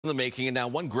In the making, and now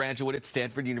one graduate at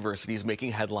Stanford University is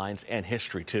making headlines and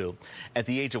history too. At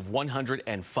the age of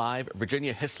 105,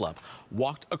 Virginia Hislop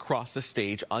walked across the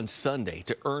stage on Sunday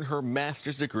to earn her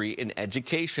master's degree in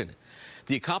education.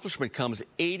 The accomplishment comes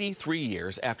 83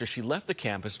 years after she left the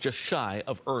campus just shy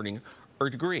of earning her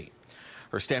degree.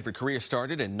 Her Stanford career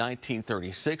started in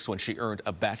 1936 when she earned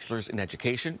a bachelor's in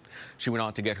education. She went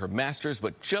on to get her master's,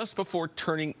 but just before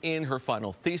turning in her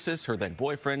final thesis, her then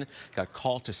boyfriend got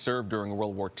called to serve during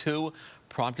World War II,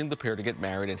 prompting the pair to get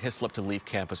married and Hislop to leave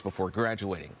campus before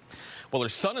graduating. Well, her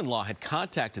son-in-law had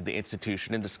contacted the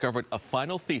institution and discovered a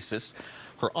final thesis.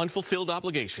 Her unfulfilled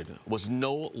obligation was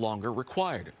no longer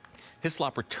required.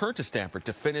 Hislop returned to Stanford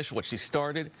to finish what she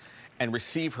started and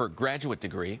receive her graduate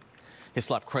degree.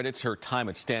 Hislop credits her time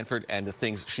at Stanford and the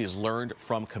things she has learned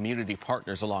from community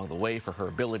partners along the way for her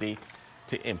ability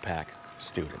to impact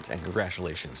students. And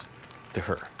congratulations to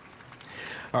her.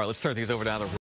 All right, let's turn things over now to